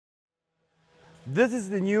This is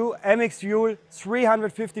the new MX Fuel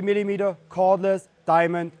 350mm cordless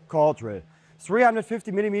diamond core drill.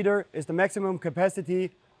 350mm is the maximum capacity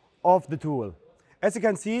of the tool. As you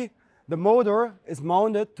can see, the motor is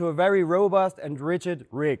mounted to a very robust and rigid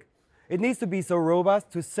rig. It needs to be so robust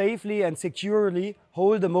to safely and securely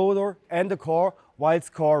hold the motor and the core while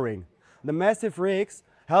coring. The massive rigs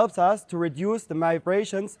helps us to reduce the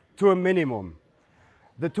vibrations to a minimum.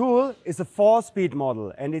 The tool is a 4-speed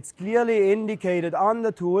model and it's clearly indicated on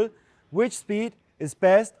the tool which speed is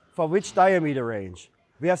best for which diameter range.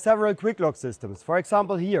 We have several quick lock systems. For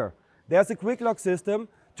example here, there's a quick lock system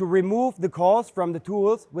to remove the cores from the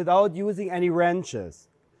tools without using any wrenches.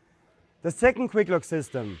 The second quick lock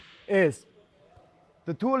system is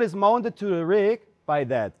the tool is mounted to the rig by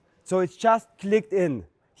that, so it's just clicked in.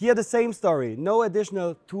 Here the same story, no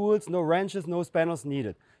additional tools, no wrenches, no spanners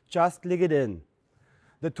needed, just click it in.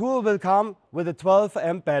 The tool will come with a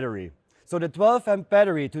 12-amp battery. So the 12-amp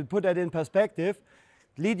battery, to put that in perspective,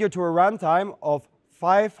 lead you to a runtime of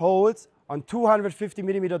 5 holes on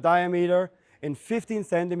 250mm diameter in 15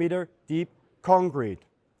 centimeter deep concrete.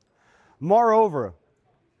 Moreover,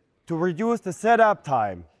 to reduce the setup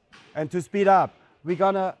time and to speed up, we're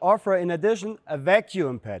gonna offer in addition a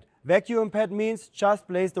vacuum pad. Vacuum pad means just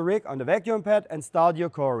place the rig on the vacuum pad and start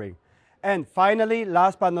your coring. And finally,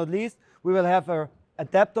 last but not least, we will have a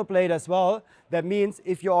adapter blade as well. That means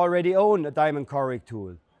if you already own a diamond coring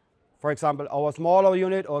tool, for example our smaller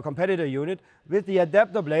unit or competitor unit, with the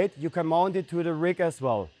adapter blade you can mount it to the rig as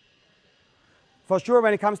well. For sure,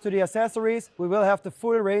 when it comes to the accessories, we will have the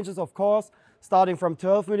full ranges of cores starting from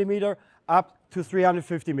 12mm up to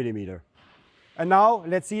 350mm. And now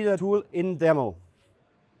let's see the tool in demo.